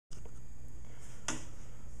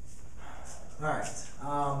All right,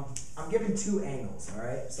 I'm given two angles, all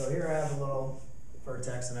right? So here I have a little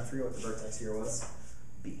vertex, and I forget what the vertex here was,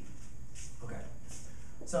 B. Okay,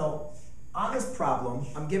 so on this problem,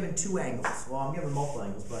 I'm given two angles. Well, I'm given multiple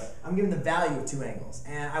angles, but I'm given the value of two angles.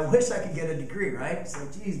 And I wish I could get a degree, right? It's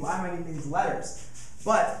like, geez, why am I getting these letters?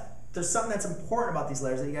 But there's something that's important about these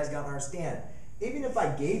letters that you guys gotta understand. Even if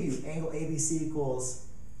I gave you angle ABC equals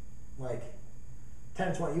like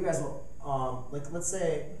 10 to 20, you guys will, like let's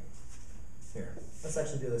say, here, let's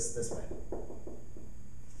actually do this way.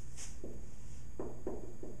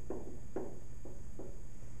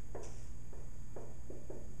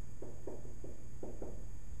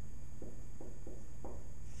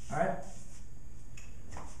 All right,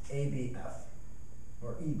 ABF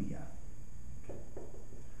or EBF. Okay.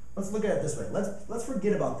 Let's look at it this way. Let's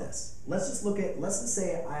forget about this. Let's just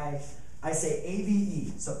say I say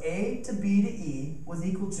ABE. So A to B to E was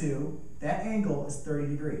equal to, that angle is 30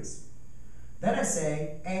 degrees. Then I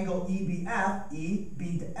say angle EBF, E,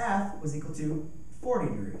 B to F was equal to 40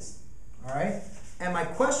 degrees. All right? And my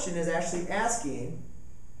question is actually asking,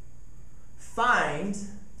 find,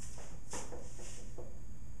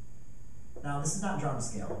 now this is not drum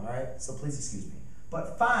scale, all right? So please excuse me.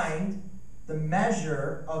 But find the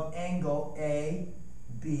measure of angle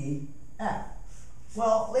ABF.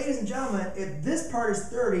 Well, ladies and gentlemen, if this part is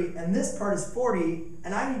 30 and this part is 40,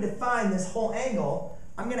 and I need to find this whole angle,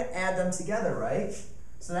 I'm going to add them together, right?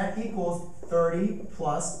 So that equals 30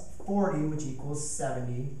 plus 40, which equals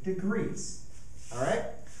 70 degrees. All right?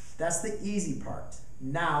 That's the easy part.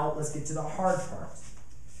 Now, let's get to the hard part.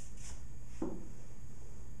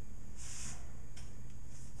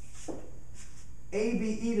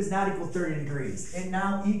 ABE does not equal 30 degrees. It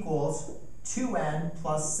now equals 2n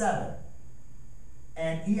plus 7.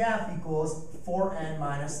 And EF equals 4n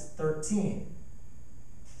minus 13.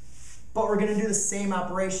 But we're going to do the same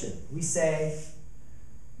operation. We say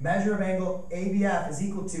measure of angle ABF is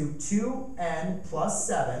equal to 2n plus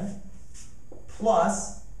 7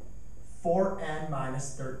 plus 4n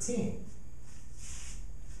minus 13.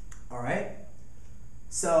 All right?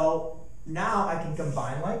 So now I can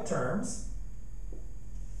combine like terms.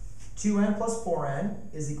 2n plus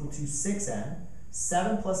 4n is equal to 6n.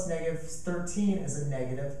 7 plus negative 13 is a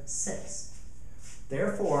negative 6.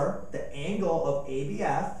 Therefore, the angle of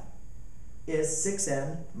ABF is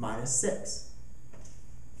 6n minus 6.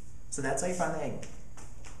 So that's how you find the angle.